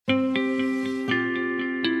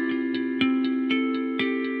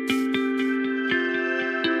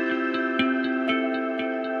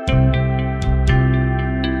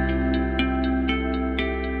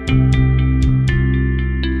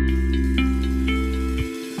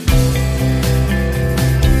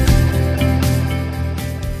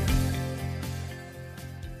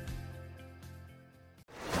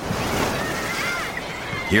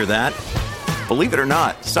Hear that? Believe it or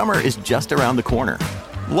not, summer is just around the corner.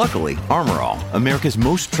 Luckily, Armor All, America's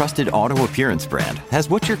most trusted auto appearance brand, has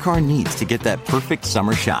what your car needs to get that perfect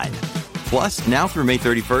summer shine. Plus, now through May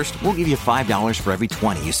 31st, we'll give you $5 for every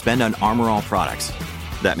 $20 you spend on Armor All products.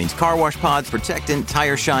 That means car wash pods, protectant,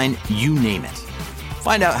 tire shine, you name it.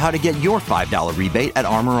 Find out how to get your $5 rebate at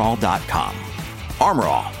armorall.com. Armor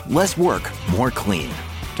All, less work, more clean.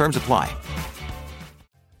 Terms apply.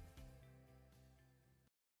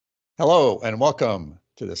 Hello, and welcome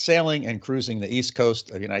to the Sailing and Cruising the East Coast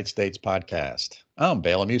of the United States podcast. I'm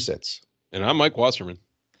Bela Musitz. And I'm Mike Wasserman.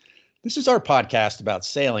 This is our podcast about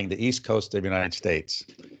sailing the East Coast of the United States.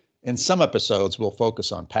 In some episodes, we'll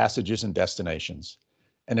focus on passages and destinations.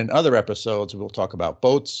 And in other episodes, we'll talk about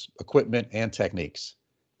boats, equipment, and techniques.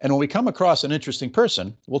 And when we come across an interesting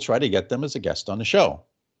person, we'll try to get them as a guest on the show.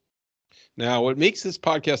 Now, what makes this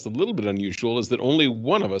podcast a little bit unusual is that only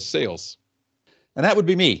one of us sails. And that would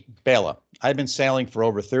be me, Bela. I've been sailing for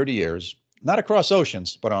over 30 years, not across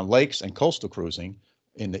oceans, but on lakes and coastal cruising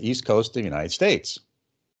in the East Coast of the United States.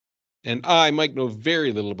 And I, Mike, know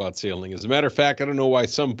very little about sailing. As a matter of fact, I don't know why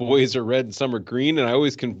some buoys are red and some are green, and I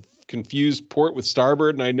always confuse port with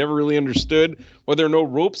starboard, and I never really understood why there are no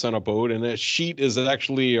ropes on a boat, and a sheet is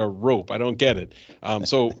actually a rope. I don't get it.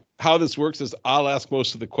 So how this works is I'll ask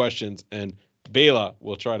most of the questions, and Bela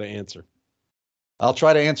will try to answer. I'll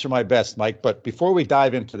try to answer my best, Mike, but before we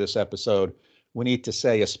dive into this episode, we need to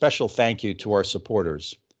say a special thank you to our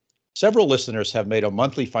supporters. Several listeners have made a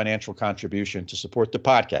monthly financial contribution to support the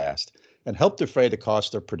podcast and help defray the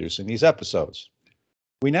cost of producing these episodes.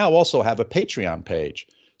 We now also have a Patreon page,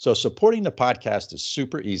 so supporting the podcast is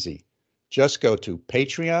super easy. Just go to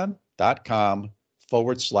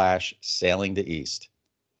patreon.com/sailing the East.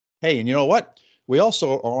 Hey, and you know what? We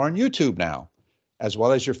also are on YouTube now, as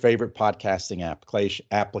well as your favorite podcasting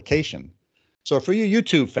application. So for you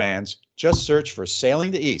YouTube fans, just search for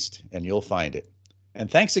Sailing the East and you'll find it.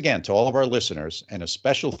 And thanks again to all of our listeners, and a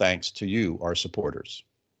special thanks to you, our supporters.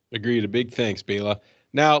 Agreed. A big thanks, Bela.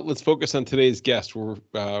 Now let's focus on today's guest. We're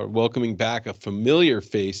welcoming back a familiar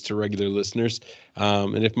face to regular listeners.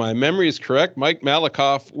 And if my memory is correct, Mike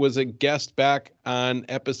Malekoff was a guest back on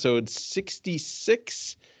episode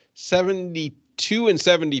 66, 72, and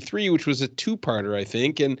 73, which was a two-parter, I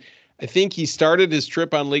think. And I think he started his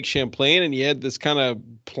trip on Lake Champlain, and he had this kind of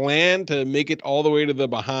plan to make it all the way to the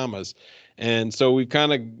Bahamas. And so we've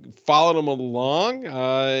kind of followed him along,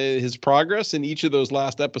 his progress in each of those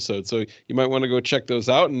last episodes. So you might want to go check those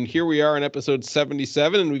out. And here we are in episode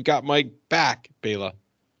 77, and we've got Mike back, Bela.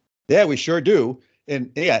 Yeah, we sure do.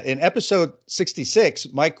 In episode 66,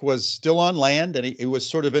 Mike was still on land, and he was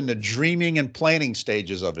sort of in the dreaming and planning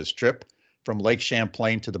stages of his trip from Lake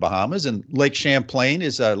Champlain to the Bahamas. And Lake Champlain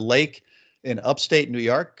is a lake in upstate New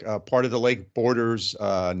York. Part of the lake borders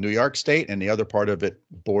New York State, and the other part of it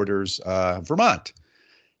borders Vermont.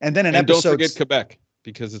 And then don't forget Quebec,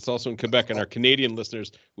 because it's also in Quebec, and our Canadian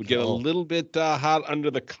listeners would get a little bit hot under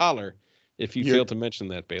the collar if you fail to mention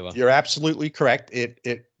that, Bela. You're absolutely correct.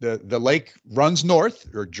 The lake runs north,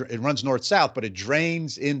 or it runs north-south, but it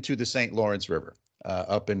drains into the St. Lawrence River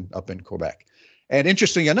up in Quebec. And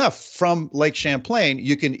interesting enough, from Lake Champlain,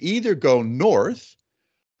 you can either go north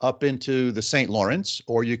up into the St. Lawrence,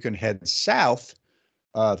 or you can head south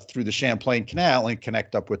through the Champlain Canal and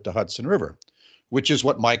connect up with the Hudson River, which is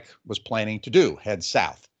what Mike was planning to do, head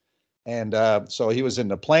south. And so he was in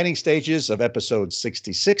the planning stages of episode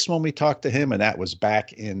 66 when we talked to him, and that was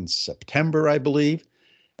back in September, I believe.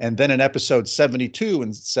 And then in episode 72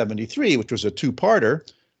 and 73, which was a two-parter,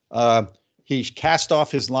 he cast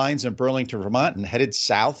off his lines in Burlington, Vermont, and headed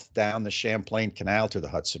south down the Champlain Canal to the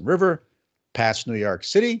Hudson River, past New York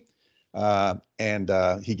City. And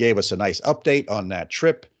he gave us a nice update on that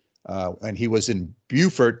trip. And he was in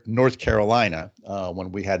Beaufort, North Carolina,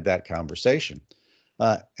 when we had that conversation.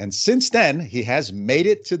 And since then, he has made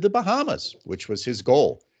it to the Bahamas, which was his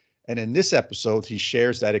goal. And in this episode, he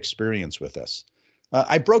shares that experience with us.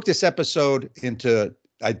 I broke this podcast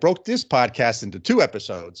into two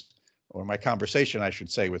episodes, or my conversation, I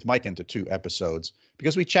should say, with Mike into two episodes,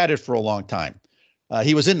 because we chatted for a long time.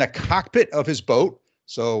 He was in the cockpit of his boat,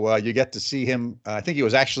 so you get to see him. I think he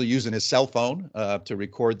was actually using his cell phone to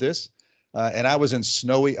record this. And I was in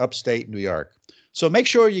snowy upstate New York. So make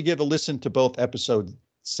sure you give a listen to both episode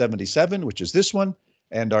 77, which is this one,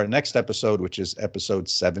 and our next episode, which is episode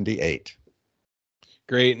 78.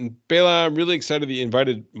 Great. And Bela, I'm really excited that you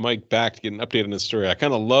invited Mike back to get an update on his story. I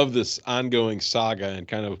kind of love this ongoing saga and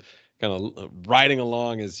kind of riding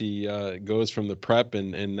along as he goes from the prep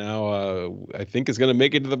and now I think is going to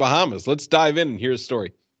make it to the Bahamas. Let's dive in and hear his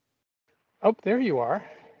story. Oh, there you are.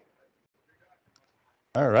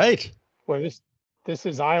 All right. Well, this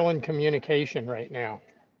is island communication right now.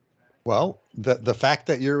 Well, the fact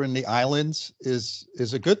that you're in the islands is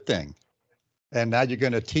a good thing. And now you're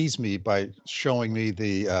going to tease me by showing me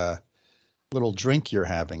the little drink you're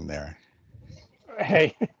having there.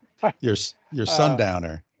 Hey, Your uh,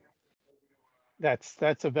 sundowner.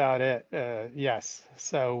 that's about it. Yes.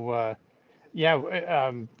 So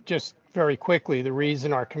yeah, just very quickly, the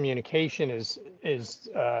reason our communication is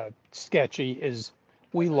sketchy is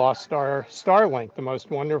we lost our Starlink, the most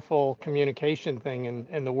wonderful communication thing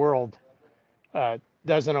in the world.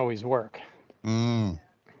 Doesn't always work. Mm,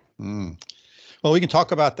 mm. Well, we can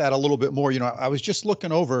talk about that a little bit more. I was just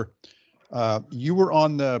looking over. You were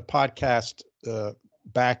on the podcast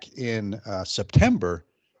back in September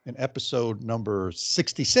in episode number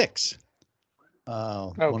 66.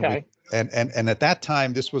 When we Okay. and at that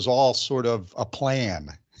time, this was all sort of a plan.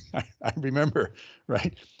 I remember,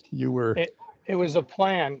 right? You were. It was a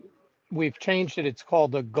plan. We've changed it. It's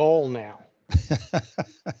called a goal now.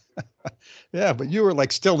 Yeah, but you were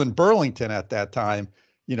like still in Burlington at that time,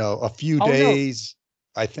 a few Oh no. days,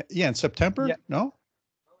 I think. Yeah, in September? Yeah. No?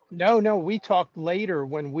 No. We talked later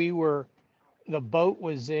when the boat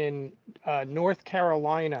was in North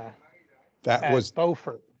Carolina That at was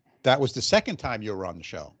Beaufort. that was the second time you were on the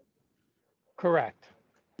show. Correct.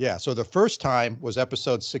 Yeah, so the first time was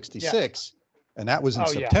episode Yeah. 66, and that was in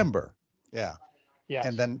Oh yeah. September. Yeah. Yes.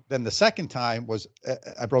 And then the second time was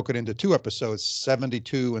I broke it into two episodes,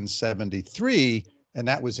 72 and 73, and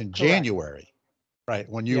that was in Correct. January, right?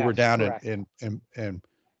 When you were Yes. down Correct. in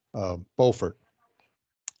Beaufort.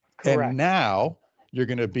 And Correct. now you're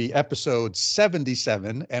going to be episode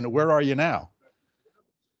 77. And where are you now?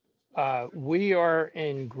 We are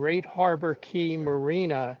in Great Harbor Key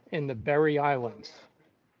Marina in the Berry Islands.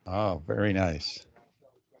 Oh, very nice.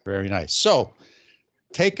 Very nice. So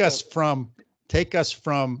take us from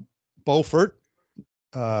Beaufort,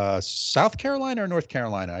 South Carolina or North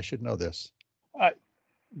Carolina? I should know this.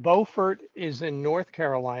 Beaufort is in North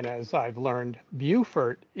Carolina, as I've learned.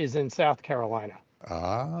 Beaufort is in South Carolina.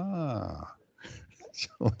 Ah.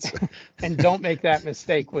 And don't make that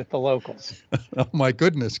mistake with the locals. Oh my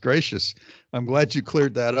goodness gracious. I'm glad you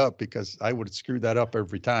cleared that up because I would screw that up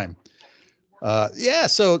every time. Yeah,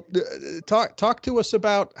 so talk to us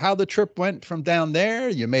about how the trip went from down there.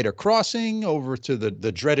 You made a crossing over to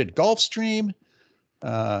the dreaded Gulf Stream,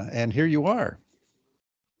 and here you are.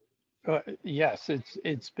 Yes,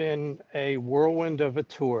 it's been a whirlwind of a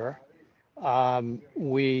tour.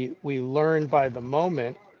 We learn by the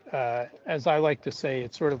moment. As I like to say,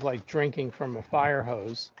 it's sort of like drinking from a fire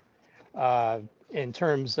hose. In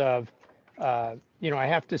terms of, I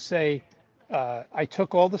have to say, I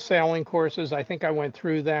took all the sailing courses. I think I went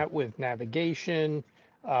through that with navigation,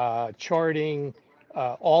 charting,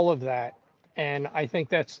 all of that. And I think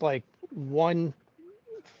that's like 1/5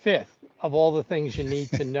 of all the things you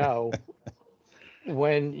need to know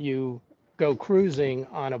when you go cruising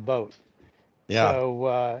on a boat. Yeah.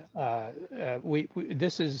 So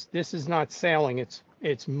this is not sailing.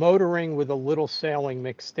 It's motoring with a little sailing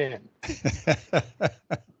mixed in.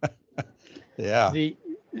 Yeah. The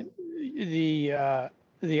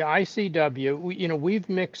ICW, we've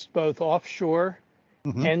mixed both offshore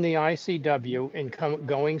and the ICW in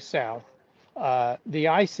going south. The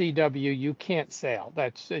ICW you can't sail.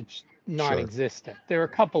 It's non-existent. There are a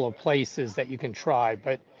couple of places that you can try,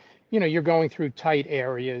 but you're going through tight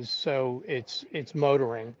areas, so it's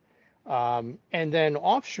motoring. And then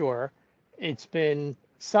offshore, it's been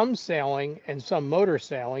some sailing and some motor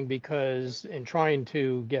sailing because in trying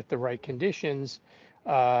to get the right conditions,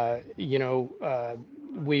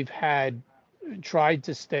 we've tried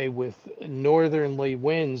to stay with northerly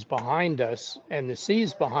winds behind us and the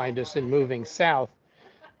seas behind us and moving south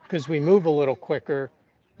because we move a little quicker,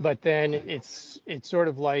 but then it's sort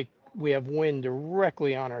of like we have wind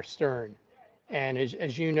directly on our stern. And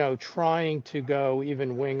as you know, trying to go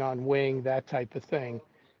even wing on wing, that type of thing,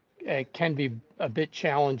 it can be a bit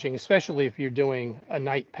challenging, especially if you're doing a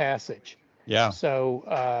night passage. Yeah. So,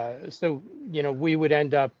 we would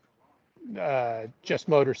end up just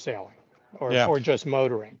motor sailing or just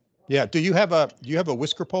motoring. Yeah. Do you have a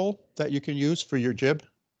whisker pole that you can use for your jib?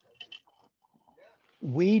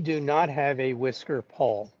 We do not have a whisker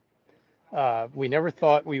pole. We never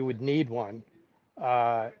thought we would need one.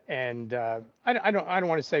 And I don't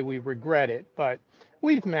want to say we regret it, but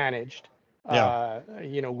we've managed,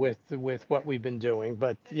 with what we've been doing.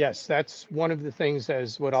 But yes, that's one of the things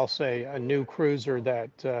as what I'll say, a new cruiser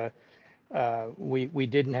that we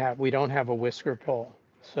don't have a whisker pole.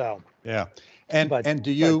 So yeah. And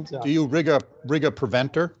do you rig a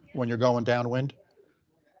preventer when you're going downwind?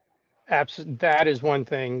 That is one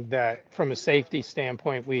thing that, from a safety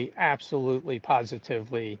standpoint, we absolutely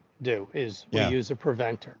positively do, is we Yeah. use a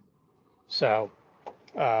preventer. So,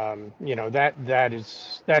 that's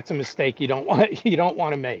a mistake you don't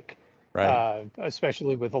want to make, Right.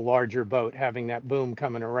 especially with a larger boat having that boom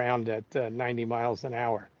coming around at 90 miles an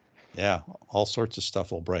hour. Yeah. All sorts of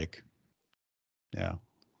stuff will break. Yeah.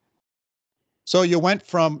 So you went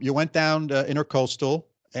down to Intercoastal,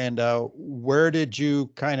 and where did you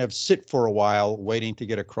kind of sit for a while waiting to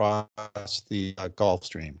get across the Gulf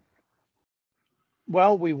Stream?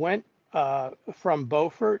 Well, we went from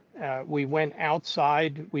Beaufort. We went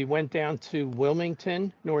outside. We went down to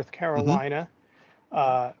Wilmington, North Hmm. Carolina.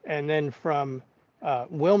 And then from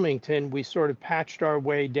Wilmington, we sort of patched our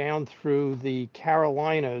way down through the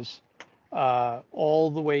Carolinas,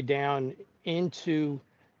 all the way down into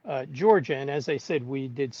Georgia. And as I said, we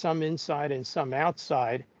did some inside and some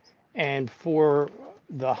outside. And for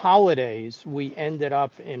the holidays, we ended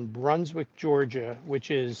up in Brunswick, Georgia, which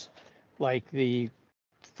is like the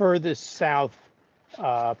furthest south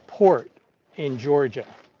port in Georgia.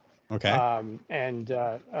 Okay. And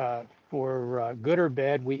for good or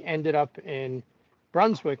bad, we ended up in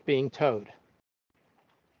Brunswick being towed.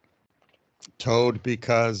 Towed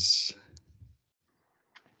because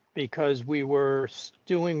We were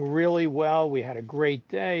doing really well. We had a great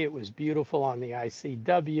day. It was beautiful on the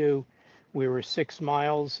ICW. We were 6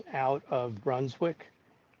 miles out of Brunswick,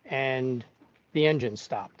 and the engine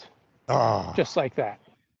stopped, oh, just like that.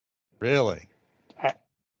 really? I,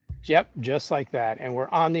 Yep, just like that. And we're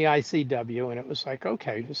on the ICW, and it was like,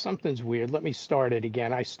 okay, something's weird. Let me start it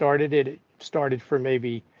again. I started it. It started for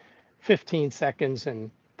maybe 15 seconds,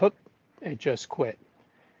 and poop, it just quit.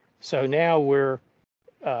 So now we're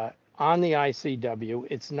on the ICW.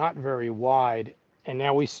 It's not very wide, and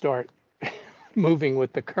now we start moving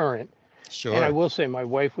with the current. And I Sure. will say, my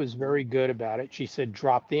wife was very good about it. She said,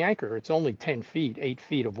 drop the anchor. It's only 10 feet, 8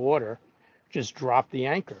 feet of water. Just drop the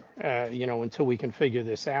anchor, until we can figure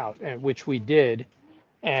this out, and which we did.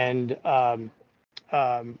 And um,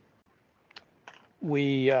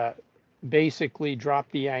 we basically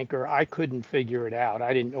dropped the anchor. I couldn't figure it out.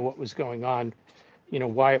 I didn't know what was going on,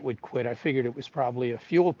 why it would quit. I figured it was probably a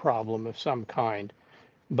fuel problem of some kind.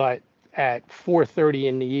 But at 4:30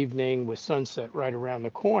 in the evening, with sunset right around the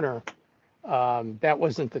corner, that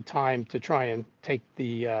wasn't the time to try and take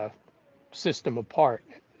the system apart.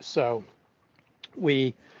 So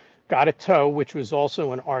we got a tow, which was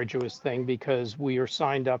also an arduous thing because we are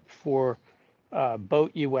signed up for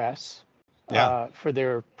Boat US Yeah. for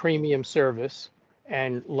their premium service.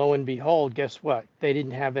 And lo and behold, guess what? They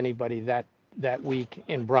didn't have anybody that week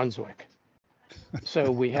in Brunswick.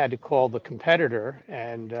 So we had to call the competitor,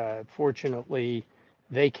 and fortunately,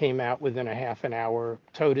 they came out within a half an hour,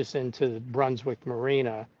 towed us into the Brunswick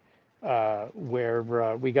Marina, where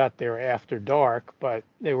we got there after dark, but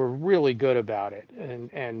they were really good about it.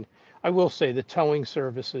 And I will say the towing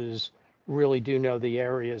services really do know the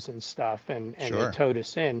areas and stuff, and they Sure. towed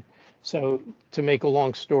us in. So to make a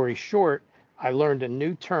long story short, I learned a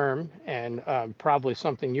new term, and probably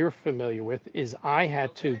something you're familiar with, is I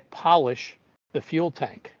had to polish the fuel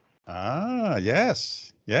tank. Ah,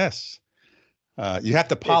 yes. Yes. You have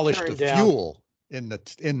to It polish the turned out, fuel in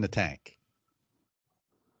the tank.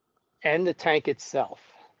 and the tank itself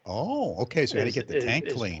Oh, okay. So you had to is get the is tank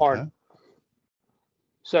is cleaned, part. huh?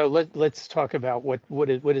 So let's talk about what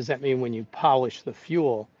does that mean when you polish the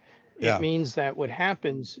fuel? It Yeah. means that what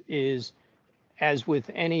happens is, as with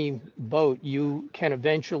any boat, you can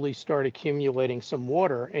eventually start accumulating some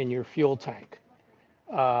water in your fuel tank.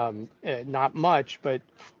 Not much, but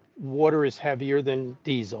water is heavier than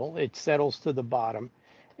diesel. It settles to the bottom,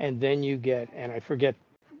 and then you get, and I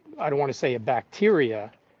don't want to say a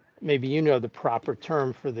bacteria, maybe you know the proper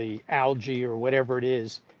term for the algae or whatever it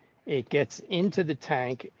is. It gets into the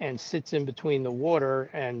tank and sits in between the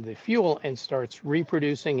water and the fuel and starts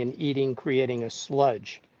reproducing and eating, creating a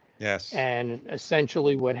sludge. Yes. And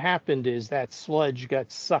essentially what happened is that sludge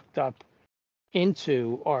got sucked up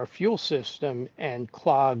into our fuel system and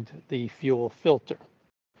clogged the fuel filter.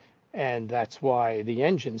 And that's why the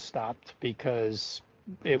engine stopped, because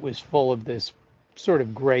it was full of this sort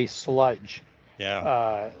of gray sludge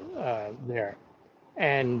Yeah. there.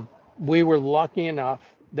 And we were lucky enough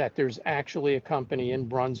that there's actually a company in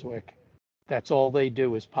Brunswick that's all they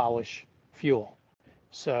do is polish fuel.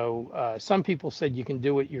 So some people said you can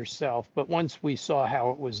do it yourself, but once we saw how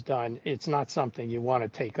it was done, it's not something you want to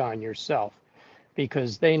take on yourself,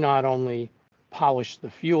 because they not only polished the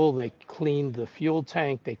fuel, they cleaned the fuel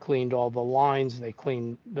tank, they cleaned all the lines, they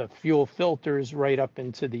cleaned the fuel filters right up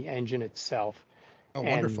into the engine itself. Oh, and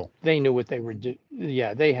wonderful. they knew what they were doing.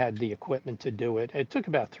 Yeah, they had the equipment to do it. It took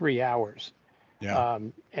about 3 hours. Yeah.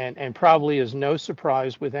 And probably is no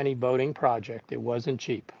surprise with any boating project, it wasn't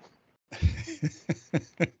cheap.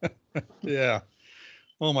 Yeah.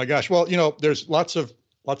 Oh my gosh. Well, there's lots of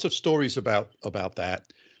stories about that.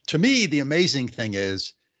 To me, the amazing thing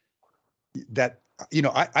is that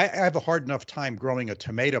I have a hard enough time growing a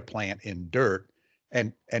tomato plant in dirt,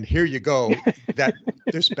 and here you go, that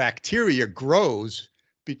this bacteria grows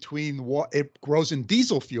between what it grows in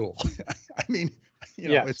diesel fuel. I mean,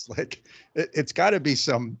 Yes. it's like it's got to be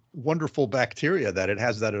some wonderful bacteria that it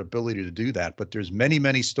has that ability to do that. But there's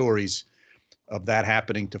many stories of that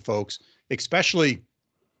happening to folks, especially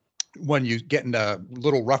when you get into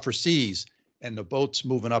little rougher seas and the boat's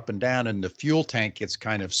moving up and down and the fuel tank gets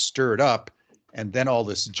kind of stirred up, and then all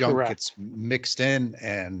this junk gets Correct. mixed in,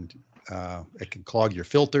 and it can clog your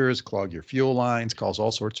filters, clog your fuel lines, cause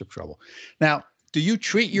all sorts of trouble. Now, do you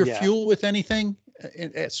treat your Yeah. fuel with anything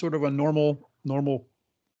at sort of a normal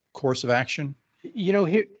course of action?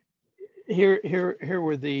 Here, here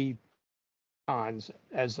were the cons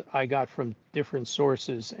as I got from different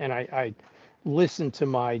sources, and I listened to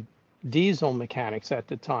my diesel mechanics at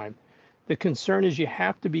the time. The concern is you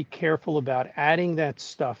have to be careful about adding that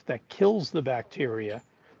stuff that kills the bacteria,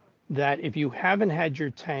 that if you haven't had your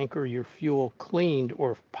tank or your fuel cleaned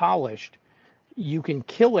or polished, you can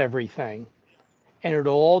kill everything and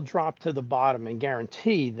it'll all drop to the bottom and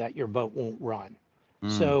guarantee that your boat won't run.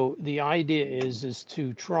 Mm, So the idea is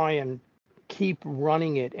to try and keep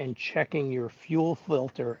running it and checking your fuel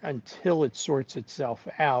filter until it sorts itself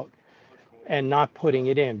out and not putting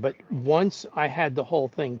it in. But once I had the whole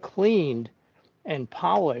thing cleaned and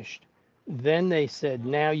polished, then they said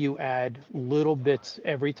now you add little bits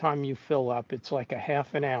every time you fill up. It's like a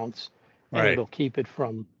half an ounce, and right,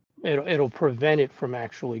 it'll prevent it from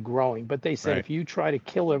actually growing. But they said right. if you try to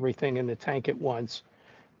kill everything in the tank at once,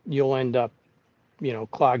 you'll end up,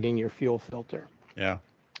 clogging your fuel filter. Yeah,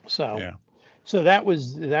 So yeah, so that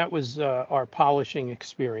was our polishing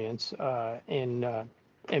experience in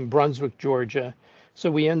Brunswick, Georgia. So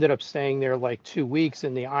we ended up staying there like 2 weeks,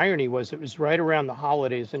 and the irony was it was right around the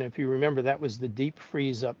holidays, and if you remember, that was the deep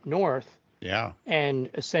freeze up north, yeah. and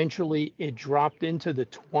essentially it dropped into the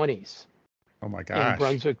 20s Oh my in gosh.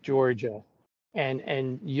 Brunswick, Georgia.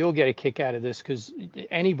 And you'll get a kick out of this because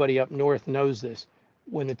anybody up north knows this.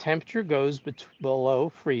 When the temperature goes below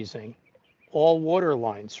freezing, all water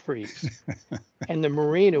lines freeze. And the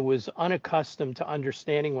marina was unaccustomed to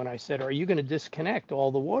understanding when I said, "Are you going to disconnect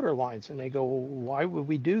all the water lines?" And they go, "Well, why would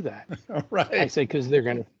we do that?" I Right. say, "Because they're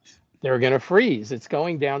gonna freeze. It's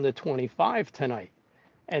going down to 25 tonight."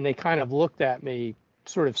 And they kind of looked at me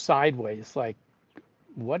sort of sideways, like,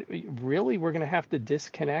 "What? Really? We're going to have to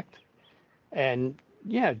disconnect?" And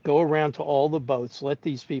yeah, go around to all the boats, let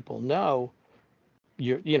these people know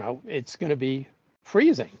it's going to be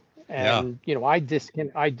freezing. Yeah. And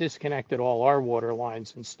I disconnected all our water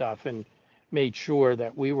lines and stuff and made sure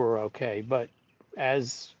that we were okay. But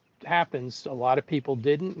as happens, a lot of people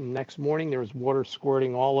didn't, and next morning there was water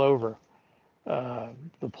squirting all over uh,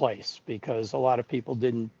 the place because a lot of people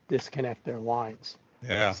didn't disconnect their lines.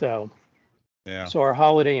 Yeah. So Yeah. so our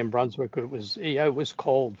holiday in Brunswick, it was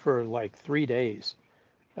cold for like 3 days.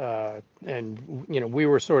 And we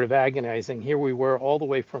were sort of agonizing. Here we were all the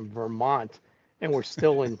way from Vermont, and we're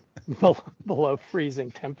still in below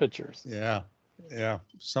freezing temperatures. Yeah. Yeah.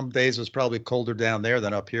 Some days it's probably colder down there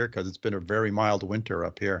than up here because it's been a very mild winter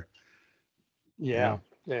up here. Yeah.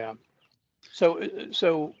 Yeah, yeah.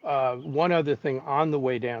 So one other thing on the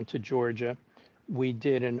way down to Georgia, we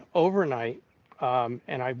did an overnight, and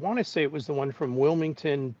I want to say it was the one from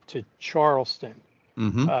Wilmington to Charleston,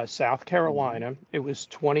 Mm-hmm. South Carolina. It was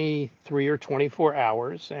 23 or 24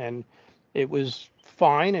 hours, and it was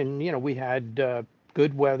fine. And we had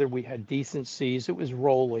good weather. We had decent seas. It was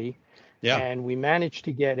rolly, Yeah. and we managed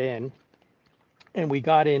to get in. And we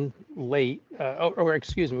got in late, or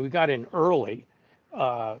excuse me, we got in early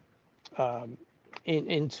uh, um,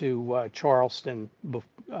 into Charleston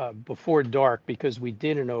before dark because we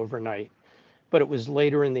did an overnight, but it was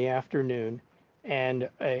later in the afternoon. And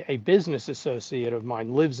a business associate of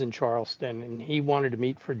mine lives in Charleston, and he wanted to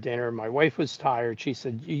meet for dinner. My wife was tired. She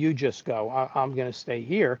said, "You just go. I'm going to stay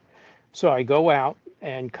here." So I go out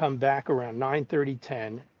and come back around 9:30,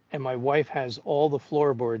 10, and my wife has all the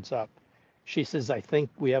floorboards up. She says, "I think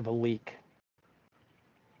we have a leak."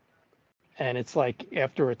 And it's like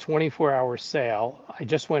after a 24-hour sail, I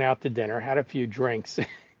just went out to dinner, had a few drinks.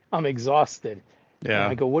 I'm exhausted. And I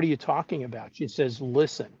Yeah. go, "What are you talking about?" She says,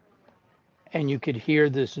 "Listen." And you could hear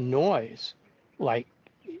this noise, like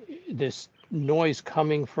this noise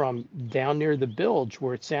coming from down near the bilge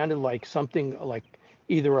where it sounded like something like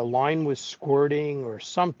either a line was squirting or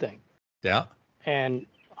something. Yeah. And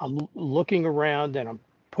I'm looking around and I'm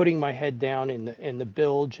putting my head down in the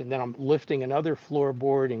bilge, and then I'm lifting another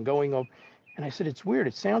floorboard and going over. And I said, it's weird.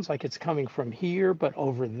 It sounds like it's coming from here, but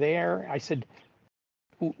over there. I said,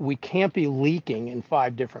 we can't be leaking in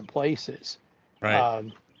 5 different places.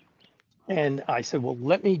 Right. And I said, well,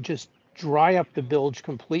 let me just dry up the bilge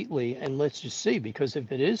completely and let's just see, because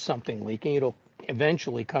if it is something leaking, it'll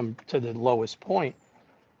eventually come to the lowest point.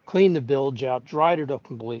 Clean the bilge out, dried it up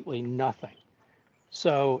completely, nothing.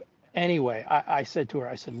 So anyway, I said to her,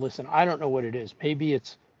 I said, listen, I don't know what it is. Maybe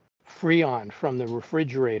it's Freon from the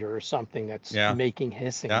refrigerator or something that's making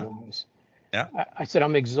hissing noise. Yeah. I said,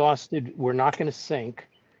 I'm exhausted. We're not going to sink.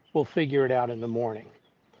 We'll figure it out in the morning.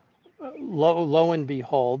 Lo and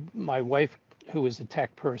behold, my wife, who is a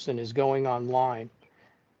tech person, is going online.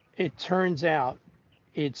 It turns out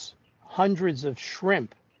it's hundreds of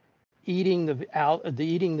shrimp eating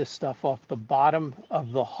the stuff off the bottom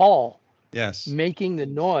of the hull. Yes. Making the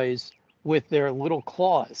noise with their little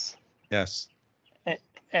claws. Yes.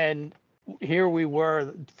 And here we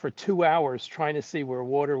were for 2 hours trying to see where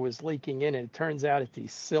water was leaking in, and it turns out it's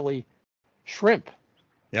these silly shrimp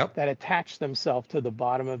that attach themselves to the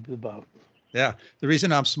bottom of the boat. Yeah. The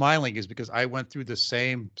reason I'm smiling is because I went through the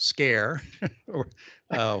same scare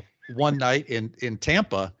one night in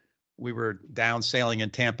Tampa. We were down sailing in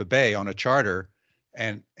Tampa Bay on a charter,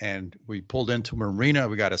 and we pulled into a marina.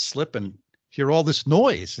 We got a slip and hear all this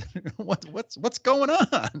noise. What's going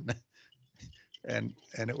on? And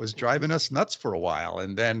it was driving us nuts for a while.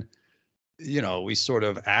 And then, we sort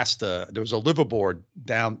of asked there was a liveaboard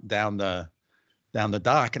down the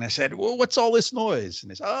dock, and I said, well, what's all this noise? And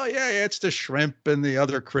they said, oh yeah, it's the shrimp and the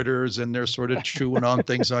other critters, and they're sort of chewing on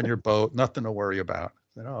things on your boat. Nothing to worry about.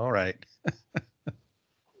 I said, oh, all right.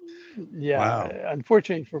 Yeah. Wow.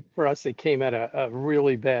 Unfortunately for us, it came at a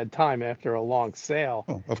really bad time after a long sail.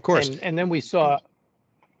 Oh, of course. And then we saw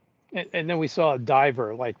a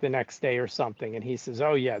diver like the next day or something, and he says,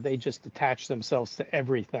 oh yeah, they just attach themselves to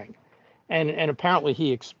everything. And apparently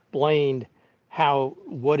he explained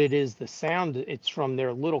what it is, the sound, it's from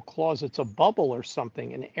their little claws. It's a bubble or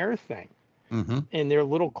something, an air thing in their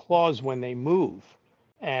little claws when they move.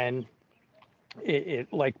 And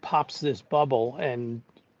it like pops this bubble, and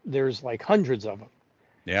there's like hundreds of them.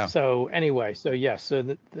 Yeah. So anyway, so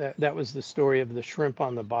that was the story of the shrimp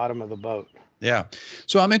on the bottom of the boat. Yeah.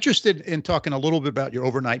 So I'm interested in talking a little bit about your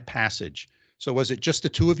overnight passage. So was it just the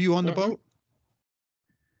 2 of you on the boat?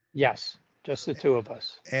 Yes, just the 2 of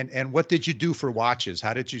us. And what did you do for watches?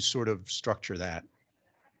 How did you sort of structure that?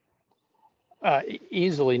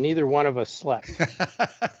 Easily, neither one of us slept.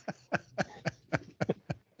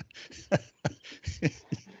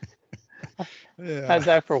 Yeah. How's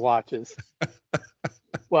that for watches?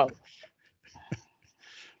 Well,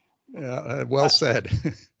 yeah, well said.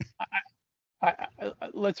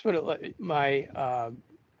 Let's put it like my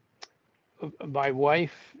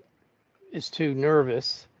wife is too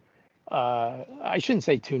nervous. I shouldn't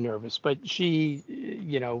say too nervous, but she,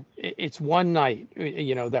 it's one night,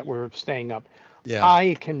 that we're staying up. Yeah.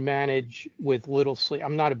 I can manage with little sleep.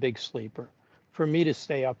 I'm not a big sleeper. For me to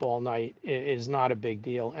stay up all night is not a big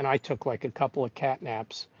deal. And I took like a couple of cat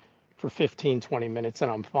naps for 15, 20 minutes, and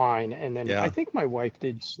I'm fine. And then I think my wife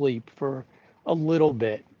did sleep for a little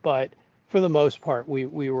bit, but for the most part, we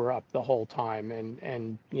were up the whole time,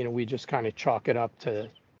 and we just kind of chalk it up to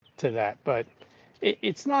that. But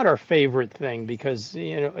it's not our favorite thing because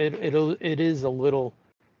it is a little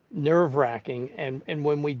nerve-wracking. And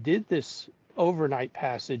when we did this overnight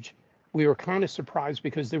passage, we were kind of surprised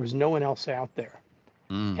because there was no one else out there.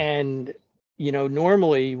 And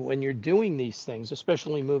normally when you're doing these things,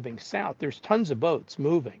 especially moving south, there's tons of boats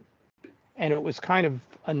moving. And it was kind of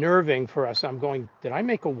unnerving for us. I'm going, did I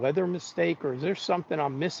make a weather mistake, or is there something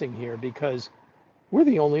I'm missing here? Because we're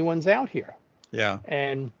the only ones out here. Yeah.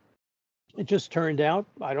 And it just turned out,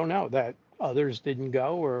 I don't know, that others didn't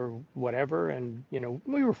go or whatever. And,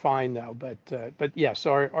 we were fine though. But yes,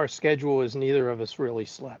 our schedule is neither of us really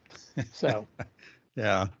slept. So.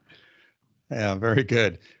 Yeah. Yeah. Very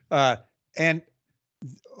good. And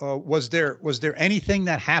was there anything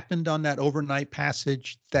that happened on that overnight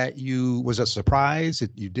passage that was a surprise,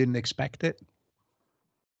 that you didn't expect it?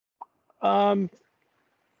 No,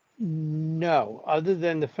 other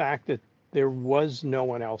than the fact that there was no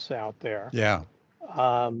one else out there. Yeah.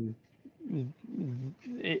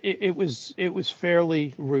 It was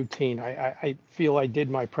fairly routine. I feel I did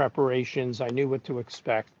my preparations. I knew what to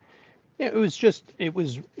expect. It was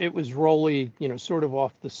rolly, sort of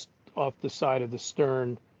off the side of the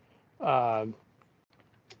stern. Um,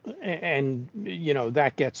 and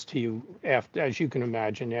that gets to you after, as you can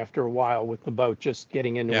imagine, after a while with the boat just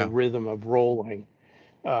getting into a Yeah. rhythm of rolling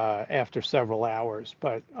after several hours.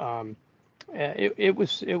 But it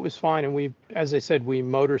was fine, and as I said, we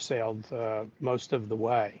motor sailed most of the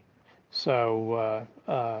way. So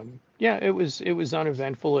yeah, it was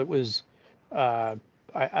uneventful. It was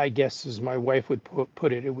I guess, as my wife would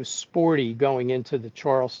put it, it was sporty going into the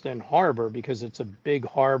Charleston harbor because it's a big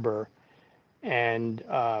harbor, and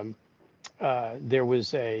there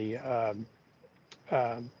was a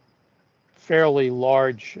fairly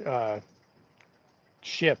large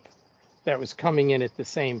ship that was coming in at the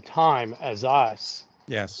same time as us.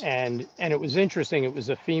 Yes. And it was interesting. It was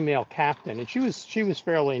a female captain, and she was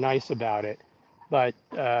fairly nice about it. But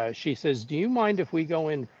she says, "Do you mind if we go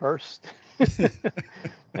in first?"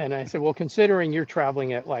 And I said, "Well, considering you're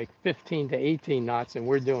traveling at like 15 to 18 knots and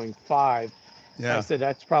we're doing 5, I Yeah. said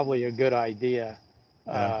that's probably a good idea."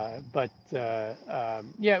 Yeah.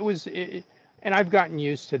 Yeah, and I've gotten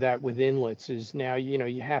used to that with inlets. Is now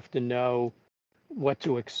you have to know what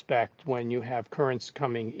to expect when you have currents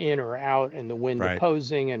coming in or out and the wind Right.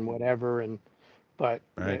 opposing and whatever. But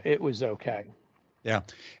Right. it was okay. Yeah.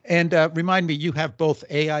 And remind me, you have both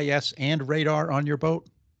AIS and radar on your boat?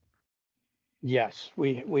 Yes,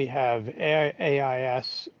 we have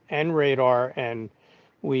AIS and radar, and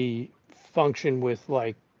we function with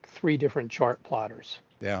like 3 different chart plotters.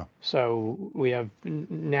 Yeah. So we have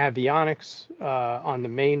Navionics on the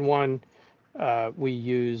main one. We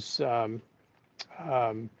use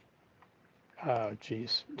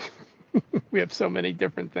geez, we have so many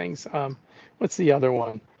different things. What's the other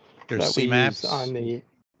one There's that we use CMAPs. on the?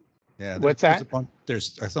 Yeah. What's that?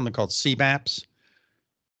 There's something called CMAPs.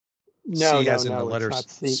 No, C no, as in the no. It's letters not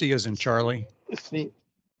C as in Charlie. C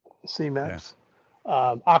Yeah. maps.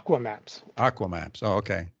 Aqua maps. Aquamaps. Oh,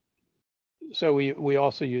 okay. So we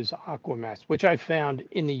also use Aqua maps, which I found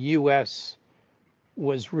in the U.S.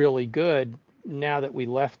 was really good. Now that we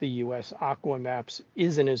left the U.S., Aqua maps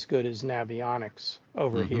isn't as good as Navionics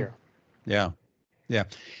over Mm-hmm. here. Yeah. Yeah.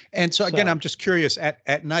 And so again, So- I'm just curious,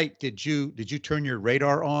 at night, did you turn your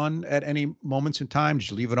radar on at any moments in time?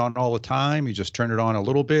 Did you leave it on all the time? You just turn it on a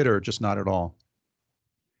little bit or just not at all?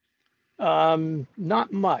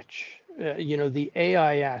 Not much. The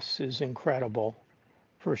AIS is incredible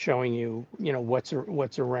for showing you,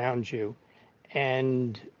 what's around you.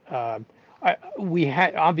 And we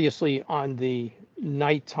had, obviously, on the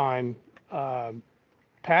nighttime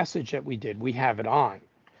passage that we did, we have it on,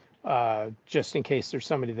 just in case there's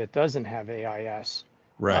somebody that doesn't have AIS.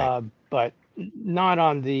 Right. But not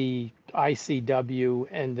on the ICW.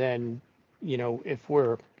 And then, if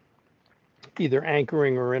we're either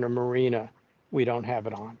anchoring or in a marina, we don't have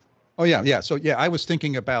it on. Oh yeah. Yeah. So yeah, I was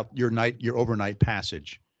thinking about your overnight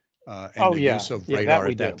passage, and the use of radar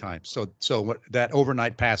at that time. So what that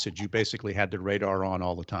overnight passage, you basically had the radar on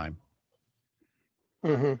all the time.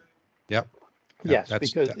 Mm-hmm. Yep. Yes,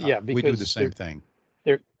 because we do the same thing.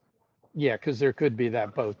 Because there could be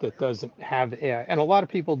that boat that doesn't have AI, and a lot of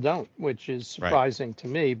people don't, which is surprising to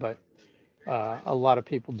me. But a lot of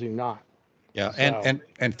people do not. Yeah, So,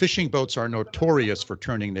 and fishing boats are notorious for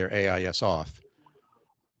turning their AIS off.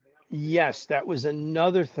 yes, that was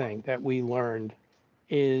another thing that we learned.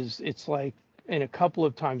 Is it's like, in a couple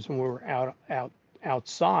of times when we were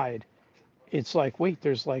outside, it's like, wait,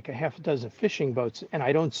 there's like a half a dozen fishing boats, and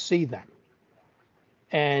I don't see them.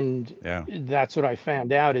 And Yeah. that's what I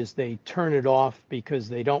found out, is they turn it off because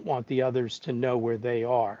they don't want the others to know where they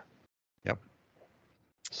are. Yep.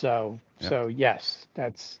 So Yep. yes,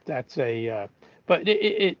 that's a. But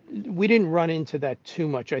we didn't run into that too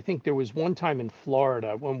much. I think there was one time in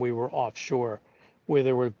Florida when we were offshore, where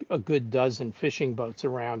there were a good dozen fishing boats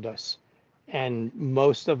around us, and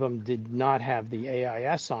most of them did not have the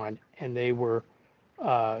AIS on, and they were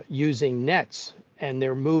using nets, and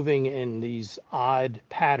they're moving in these odd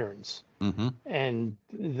patterns. Mm-hmm. And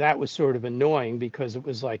that was sort of annoying because it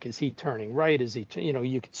was like, is he turning right? Is he,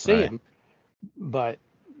 you could see Right. him, but,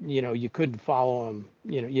 you couldn't follow him.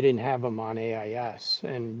 You didn't have him on AIS.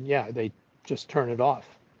 And yeah, they just turn it off.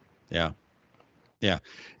 Yeah. Yeah.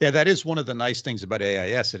 Yeah. That is one of the nice things about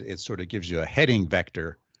AIS. It sort of gives you a heading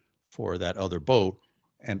vector for that other boat.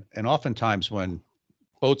 And oftentimes when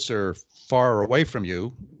boats are far away from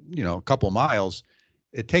you, a couple miles,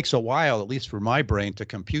 it takes a while, at least for my brain, to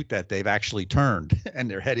compute that they've actually turned and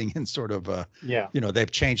they're heading in sort of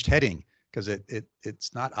they've changed heading, because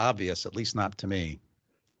it's not obvious, at least not to me.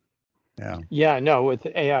 Yeah. Yeah, no, with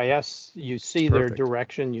AIS, you see their perfect.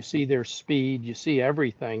 direction, you see their speed, you see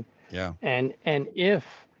everything. Yeah. And if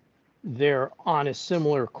they're on a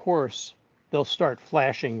similar course they'll start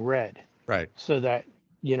flashing red, Right. so that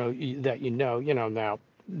now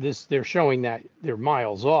they're showing that they're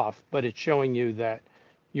miles off, but it's showing you that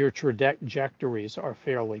your trajectories are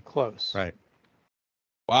fairly close. Right.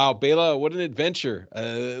 Wow, Bela, what an adventure.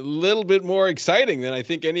 A little bit more exciting than I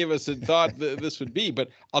think any of us had thought this would be. But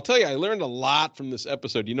I'll tell you, I learned a lot from this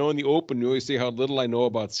episode. In the open, you always say how little I know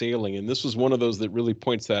about sailing, and this was one of those that really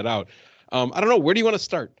points that out. I don't know. Where do you want to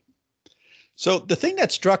start? So the thing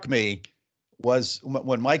that struck me was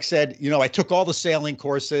when Mike said, I took all the sailing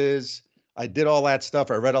courses, I did all that stuff,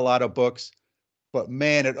 I read a lot of books, but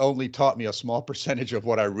man, it only taught me a small percentage of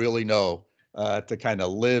what I really know to kind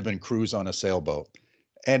of live and cruise on a sailboat.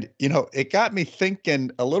 And, it got me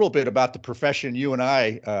thinking a little bit about the profession you and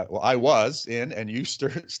I was in, and you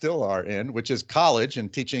still are in, which is college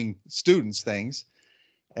and teaching students things.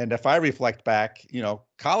 And if I reflect back,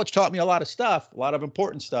 college taught me a lot of stuff, a lot of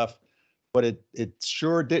important stuff, but it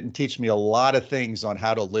sure didn't teach me a lot of things on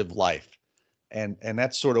how to live life. And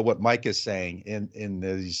that's sort of what Mike is saying in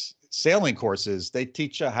these sailing courses. They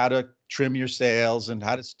teach you how to trim your sails and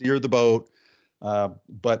how to steer the boat,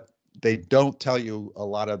 but they don't tell you a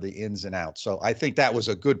lot of the ins and outs. So I think that was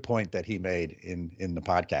a good point that he made in the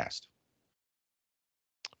podcast.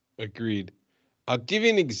 Agreed. I'll give you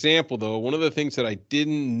an example, though. One of the things that I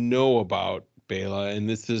didn't know about, Bela, and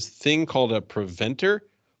this thing called a preventer.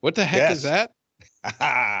 What the heck is that?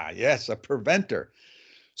 Yes, a preventer.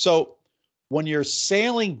 So when you're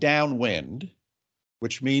sailing downwind,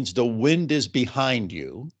 which means the wind is behind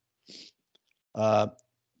you,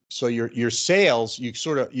 so your sails,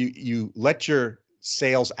 you let your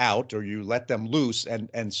sails out, or you let them loose,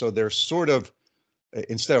 and so they're sort of,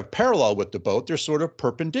 instead of parallel with the boat, they're sort of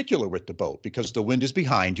perpendicular with the boat, because the wind is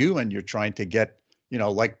behind you and you're trying to get,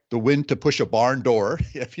 like the wind to push a barn door,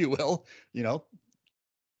 if you will,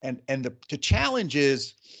 and the challenge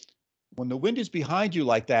is, when the wind is behind you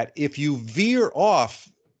like that, if you veer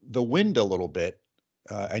off the wind a little bit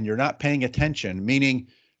and you're not paying attention, meaning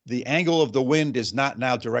the angle of the wind is not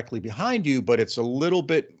now directly behind you, but it's a little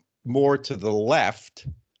bit more to the left.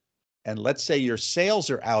 And let's say your sails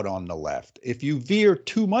are out on the left. If you veer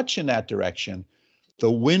too much in that direction, the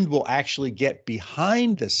wind will actually get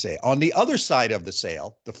behind the sail, on the other side of the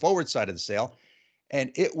sail, the forward side of the sail,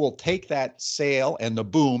 and it will take that sail and the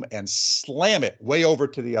boom and slam it way over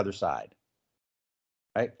to the other side.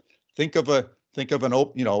 Right? Think of an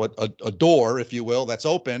open, a door, if you will, that's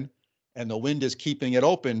open, and the wind is keeping it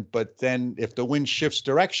open. But then if the wind shifts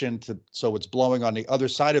direction so it's blowing on the other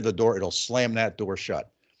side of the door, it'll slam that door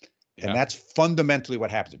shut. Yeah. And that's fundamentally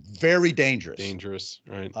what happens. Very dangerous. Dangerous,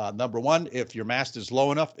 right? Number one, if your mast is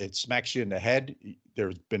low enough, it smacks you in the head.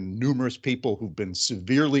 There's been numerous people who've been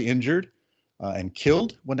severely injured and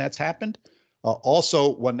killed when that's happened.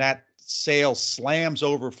 Also, when that sail slams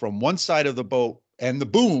over from one side of the boat and the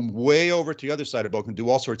boom way over to the other side of the boat, can do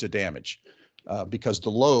all sorts of damage because the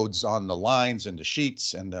loads on the lines and the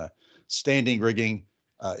sheets and the standing rigging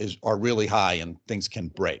are really high, and things can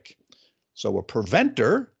break. So a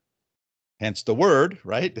preventer, hence the word,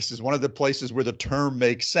 right? This is one of the places where the term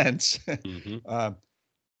makes sense. Mm-hmm.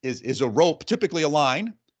 Is a rope, typically a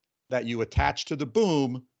line, that you attach to the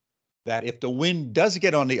boom, that if the wind does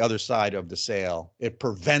get on the other side of the sail, it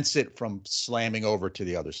prevents it from slamming over to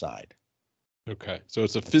the other side. Okay. So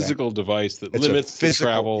it's a physical device that limits the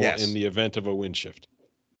travel yes. in the event of a wind shift.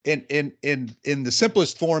 In the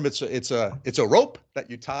simplest form, it's a rope that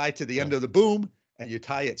you tie to the end of the boom, and you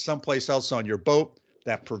tie it someplace else on your boat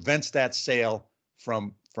that prevents that sail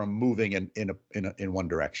from moving in one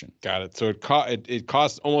direction. Got it. So it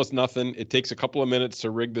costs almost nothing. It takes a couple of minutes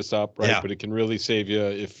to rig this up, right? Yeah. But it can really save you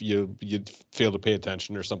if you fail to pay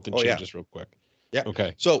attention or something changes real quick. Yeah.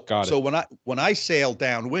 Okay. So when I sail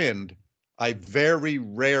downwind, I very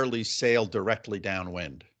rarely sail directly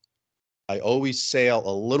downwind. I always sail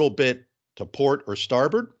a little bit to port or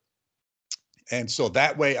starboard. And so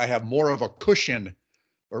that way I have more of a cushion,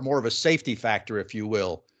 or more of a safety factor, if you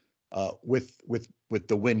will, with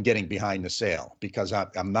the wind getting behind the sail, because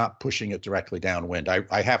I'm not pushing it directly downwind.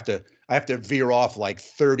 I have to veer off like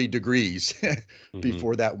 30 degrees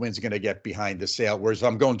before that wind's going to get behind the sail. Whereas if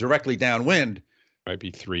I'm going directly downwind, might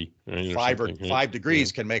be 3, right, five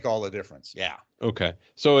degrees can make all the difference. Yeah. Okay.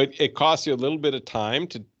 So it costs you a little bit of time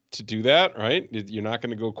to do that, right? You're not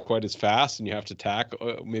going to go quite as fast, and you have to tack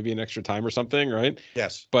maybe an extra time or something, right?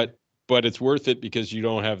 Yes. But it's worth it because you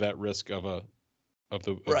don't have that risk of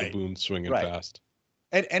the boom swinging fast.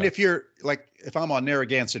 And if you're if I'm on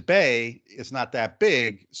Narragansett Bay, it's not that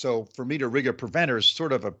big. So for me to rig a preventer is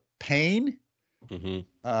sort of a pain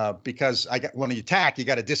because when you tack, you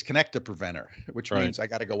got to disconnect the preventer, which means I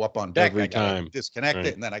got to go up on deck every time, disconnect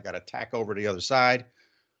it, and then I got to tack over to the other side,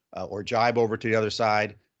 or jibe over to the other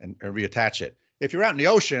side and reattach it. If you're out in the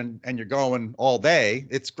ocean and you're going all day,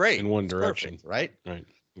 it's great in one direction, perfect, right? Right.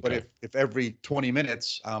 Okay. But if every 20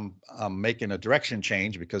 minutes I'm making a direction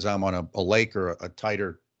change because I'm on a lake or a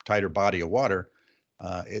tighter body of water,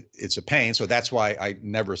 it's a pain. So that's why I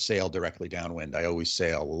never sail directly downwind. I always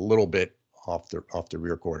sail a little bit off the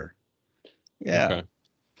rear quarter. Yeah.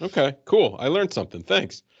 Okay. Cool. I learned something.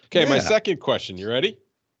 Thanks. Okay. My second question. You ready?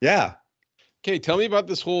 Yeah. Okay, tell me about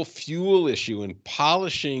this whole fuel issue and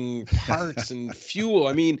polishing parts and fuel.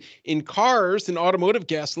 I mean, in cars and automotive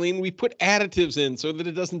gasoline, we put additives in so that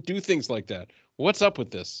it doesn't do things like that. What's up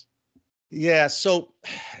with this? Yeah, so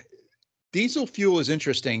diesel fuel is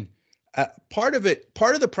interesting. Part of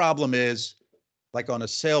the problem is, like on a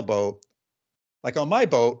sailboat, like on my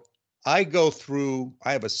boat, I have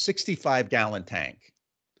a 65-gallon tank,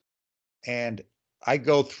 and I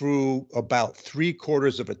go through about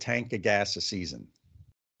 3/4 of a tank of gas a season.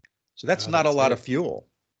 So that's not a lot of fuel.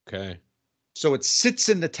 Okay. So it sits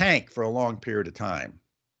in the tank for a long period of time.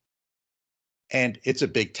 And it's a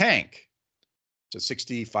big tank. It's a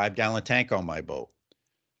 65-gallon tank on my boat.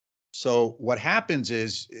 So what happens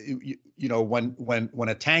is, when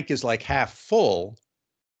a tank is like half full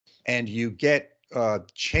and you get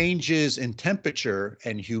changes in temperature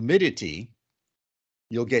and humidity,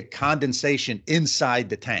 you'll get condensation inside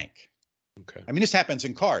the tank. Okay. I mean, this happens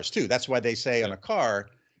in cars too. That's why they say on a car,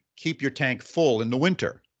 keep your tank full in the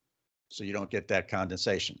winter so you don't get that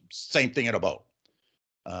condensation. Same thing in a boat.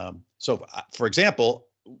 So for example,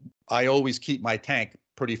 I always keep my tank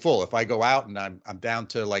pretty full. If I go out and I'm down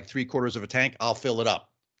to like 3/4 of a tank, I'll fill it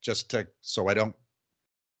up so I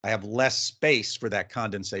have less space for that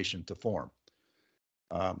condensation to form.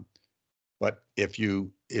 But if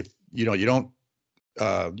you don't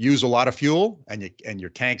use a lot of fuel and your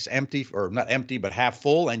tank's empty, or not empty, but half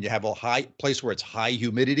full, and you have a high place where it's high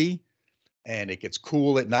humidity and it gets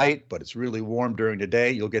cool at night, but it's really warm during the day,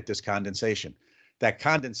 you'll get this condensation. That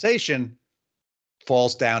condensation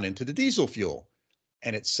falls down into the diesel fuel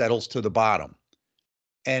and it settles to the bottom.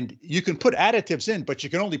 And you can put additives in, but you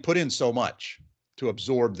can only put in so much to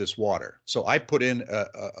absorb this water. So I put in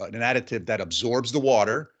an additive that absorbs the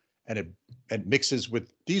water and it mixes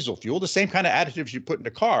with diesel fuel, the same kind of additives you put in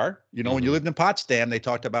a car. When you lived in Potsdam, they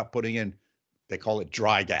talked about putting in, they call it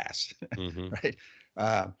dry gas, right?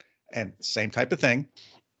 And same type of thing.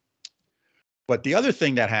 But the other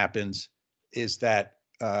thing that happens is that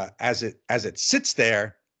as it sits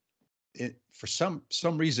there, for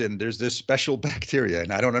some reason, there's this special bacteria,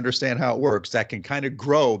 and I don't understand how it works, that can kind of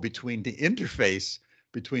grow between the interface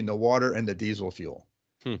between the water and the diesel fuel.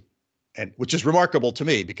 And which is remarkable to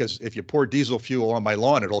me, because if you pour diesel fuel on my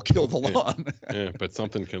lawn, it'll kill the lawn. Yeah, but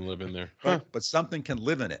something can live in there. Right? But something can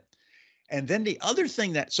live in it. And then the other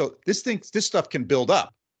thing this stuff can build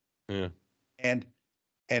up. Yeah. And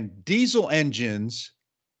diesel engines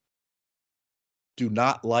do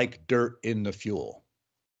not like dirt in the fuel.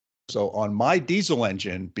 So on my diesel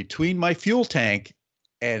engine, between my fuel tank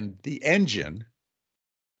and the engine,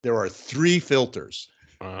 there are 3 filters.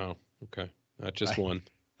 Wow. Okay. Not just one.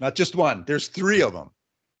 Not just one. There's 3 of them.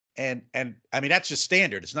 And I mean, that's just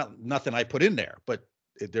standard. It's nothing I put in there, but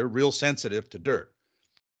they're real sensitive to dirt.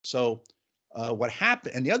 So what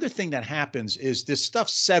happened, and the other thing that happens is this stuff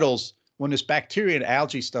settles when this bacteria and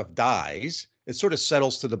algae stuff dies, it sort of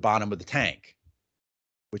settles to the bottom of the tank,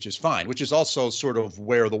 which is fine, which is also sort of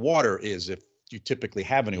where the water is if you typically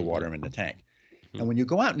have any water in the tank. And when you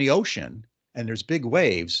go out in the ocean and there's big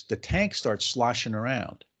waves, the tank starts sloshing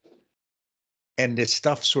around. And this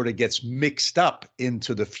stuff sort of gets mixed up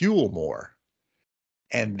into the fuel more.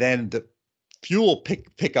 And then the fuel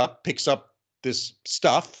picks up this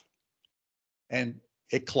stuff and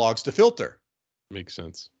it clogs the filter. Makes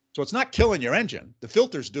sense. So it's not killing your engine. The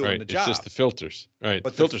filter's doing the job. It's just the filters. Right.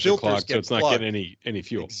 But the filters are clogged, so it's not getting any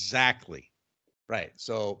fuel. Exactly. Right.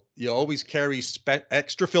 So you always carry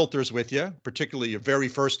extra filters with you, particularly your very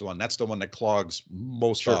first one. That's the one that clogs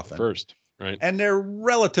most often. First. Right. And they're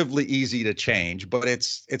relatively easy to change, but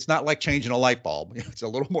it's not like changing a light bulb. It's a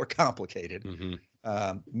little more complicated,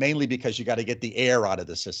 mainly because you got to get the air out of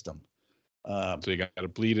the system. So you got to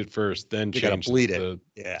bleed it first, then change the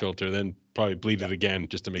filter, then probably bleed it again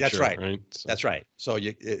just to make sure. Right. So. That's right. So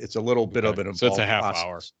it's a little bit of an involved So it's a half process.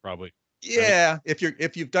 hour probably. Yeah. Right?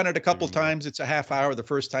 If you've done it a couple times, it's a half hour. The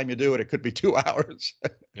first time you do it, it could be 2 hours.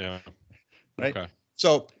 Yeah. Right. Okay.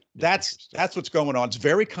 So that's what's going on. It's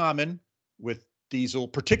very common with diesel,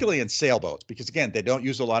 particularly in sailboats, because again, they don't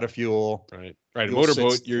use a lot of fuel. Right. A Fuel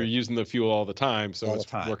motorboat, sits you're using the fuel all the time, so all it's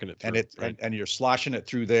the time, working it through. and it right? and you're sloshing it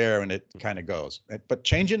through there, and it kind of goes. But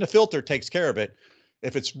changing the filter takes care of it.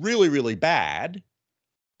 If it's really, really bad,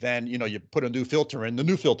 then you put a new filter in. The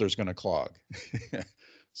new filter is going to clog.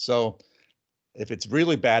 So if it's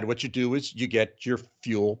really bad, what you do is you get your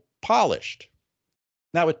fuel polished.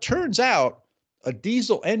 Now, it turns out a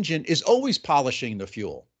diesel engine is always polishing the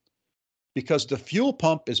fuel because the fuel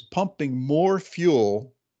pump is pumping more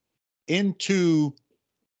fuel into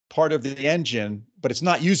part of the engine, but it's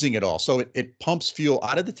not using it all. So it pumps fuel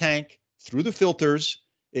out of the tank through the filters.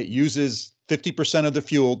 It uses 50% of the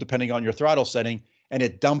fuel, depending on your throttle setting, and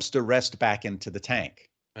it dumps the rest back into the tank.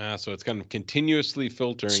 So it's kind of continuously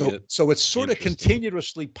filtering it. So it's sort of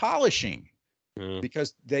continuously polishing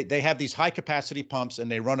because they have these high capacity pumps and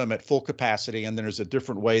they run them at full capacity. And then there's a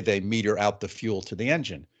different way they meter out the fuel to the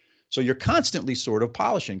engine. So you're constantly sort of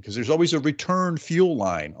polishing because there's always a return fuel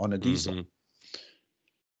line on a diesel.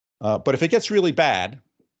 But if it gets really bad,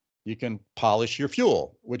 you can polish your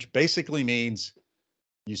fuel, which basically means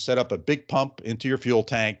you set up a big pump into your fuel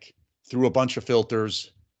tank through a bunch of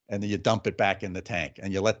filters, and then you dump it back in the tank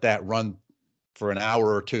and you let that run for an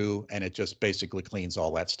hour or two, and it just basically cleans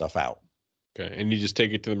all that stuff out. Okay, and you just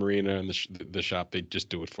take it to the marina and the shop. They just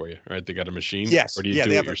do it for you, right? They got a machine. Yes. Or do you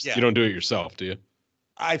do it You don't do it yourself, do you?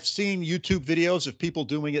 I've seen YouTube videos of people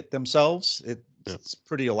doing it themselves. It's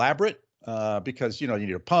pretty elaborate because you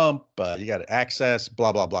need a pump, you got access,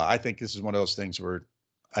 blah blah blah. I think this is one of those things where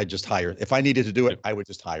I just hire. If I needed to do it, I would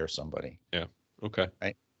just hire somebody. Yeah. Okay.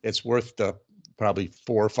 Right. It's worth the probably $400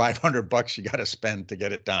 or $500 you got to spend to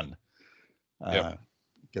get it done. Yep.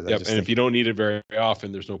 And if you don't need it very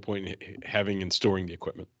often, there's no point in having and storing the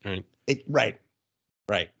equipment, right?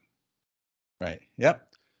 Right. Yep.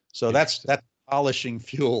 So that's polishing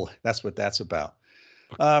fuel. That's what that's about.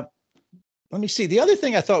 Let me see. The other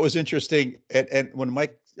thing I thought was interesting, and when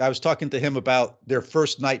I was talking to him about their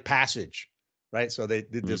first night passage, right? So they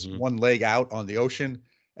did this one leg out on the ocean,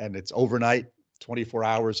 and it's overnight, 24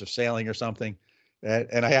 hours of sailing or something.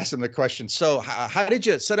 And I asked him the question, so how did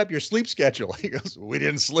you set up your sleep schedule? He goes, we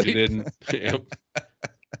didn't sleep. We didn't. Yep.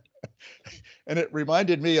 And it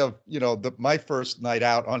reminded me of, my first night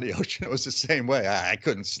out on the ocean. It was the same way. I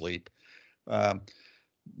couldn't sleep.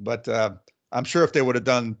 But I'm sure if they would have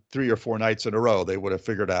done 3 or 4 nights in a row, they would have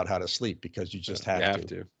figured out how to sleep because you just have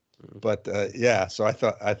to. But so I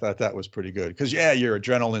thought that was pretty good because your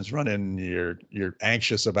adrenaline's running, you're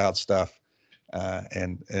anxious about stuff.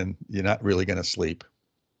 And you're not really going to sleep.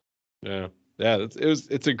 Yeah.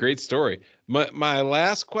 It's a great story. My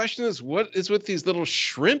last question is, what is with these little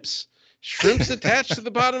shrimps attached to the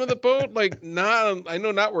bottom of the boat? Like, I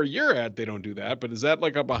know not where you're at, they don't do that, but is that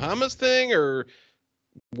like a Bahamas thing or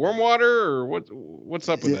warm water or what's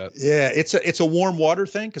up with that? Yeah, it's a warm water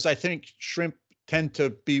thing because I think shrimp tend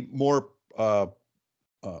to be more.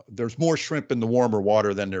 There's more shrimp in the warmer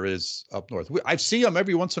water than there is up north. I see them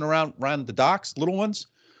every once in a while around the docks, little ones.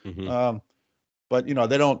 But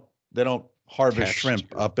they don't harvest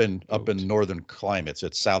shrimp up in northern climates.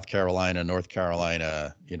 It's South Carolina, North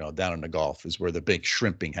Carolina, down in the Gulf is where the big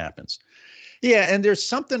shrimping happens. Yeah, and there's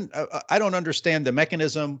something I don't understand the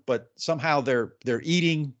mechanism, but somehow they're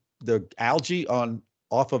eating the algae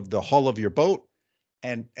off of the hull of your boat.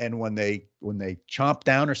 And when they chomp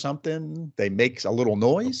down or something, they make a little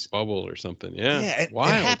noise, a bubble or something. Yeah.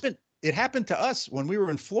 It happened to us when we were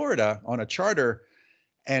in Florida on a charter,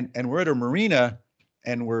 and we're at a marina,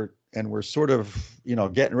 and we're sort of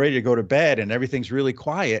getting ready to go to bed, and everything's really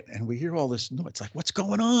quiet, and we hear all this noise. It's like, what's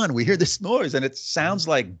going on? We hear this noise, and it sounds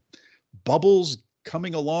like bubbles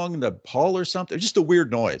coming along the hull or something. Just a weird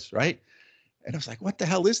noise, right? And I was like, what the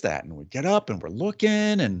hell is that? And we get up and we're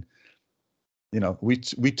looking, and we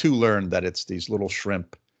too learned that it's these little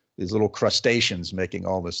shrimp, these little crustaceans making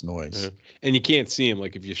all this noise. And you can't see them.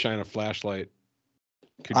 Like if you shine a flashlight,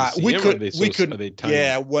 could you see them? Are they tiny?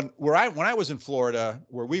 Yeah. When I was in Florida,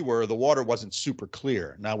 where we were, the water wasn't super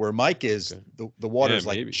clear. Now where Mike is, the water is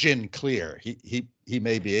like gin clear. He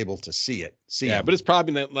may be able to see it. But it's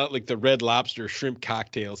probably not like the Red Lobster shrimp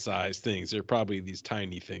cocktail size things. They're probably these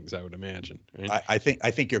tiny things, I would imagine. Right? I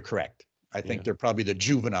think you're correct. I think they're probably the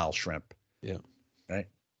juvenile shrimp. Yeah. Right.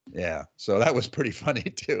 Yeah. So that was pretty funny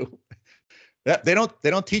too. They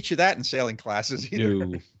don't teach you that in sailing classes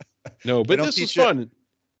either. No, but this was fun.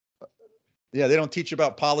 Yeah, they don't teach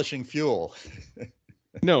about polishing fuel.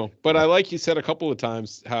 No, but I like you said a couple of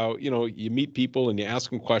times how you meet people and you ask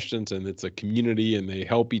them questions, and it's a community and they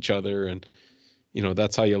help each other, and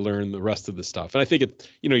that's how you learn the rest of the stuff. And I think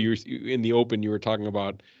you're in the open. You were talking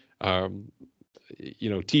about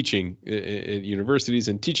teaching at universities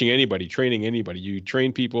and teaching anybody, training anybody. You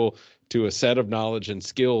train people to a set of knowledge and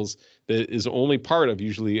skills that is only part of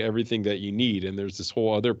usually everything that you need. And there's this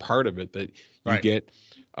whole other part of it that you get,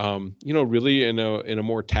 really in a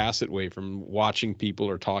more tacit way from watching people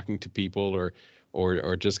or talking to people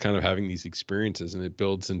or just kind of having these experiences, and it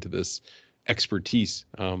builds into this expertise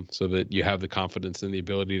so that you have the confidence and the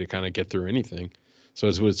ability to kind of get through anything. So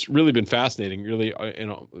it's really been fascinating, really,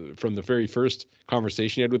 from the very first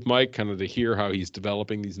conversation you had with Mike, kind of to hear how he's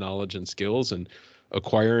developing these knowledge and skills and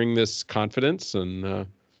acquiring this confidence, and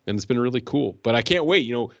it's been really cool. But I can't wait.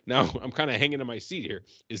 Now I'm kind of hanging in my seat here.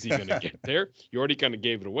 Is he going to get there? You already kind of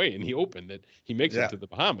gave it away in the open that he makes it to the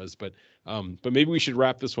Bahamas, but maybe we should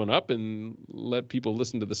wrap this one up and let people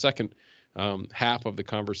listen to the second half of the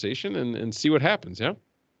conversation and see what happens. Yeah.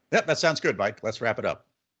 Yep, that sounds good, Mike. Let's wrap it up.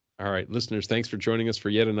 All right, listeners, thanks for joining us for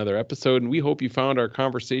yet another episode, and we hope you found our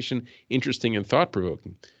conversation interesting and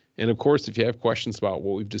thought-provoking. And of course, if you have questions about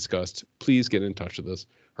what we've discussed, please get in touch with us.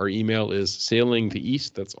 Our email is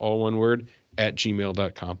sailingtheeast, that's all one word,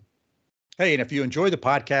 @gmail.com. Hey, and if you enjoy the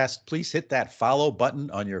podcast, please hit that follow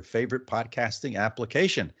button on your favorite podcasting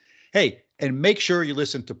application. Hey, and make sure you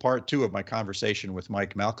listen to part 2 of my conversation with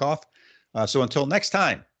Mike Malekoff. So until next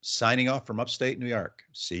time, signing off from upstate New York.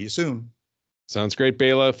 See you soon. Sounds great,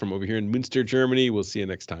 Bela, from over here in Münster, Germany. We'll see you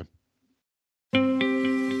next time.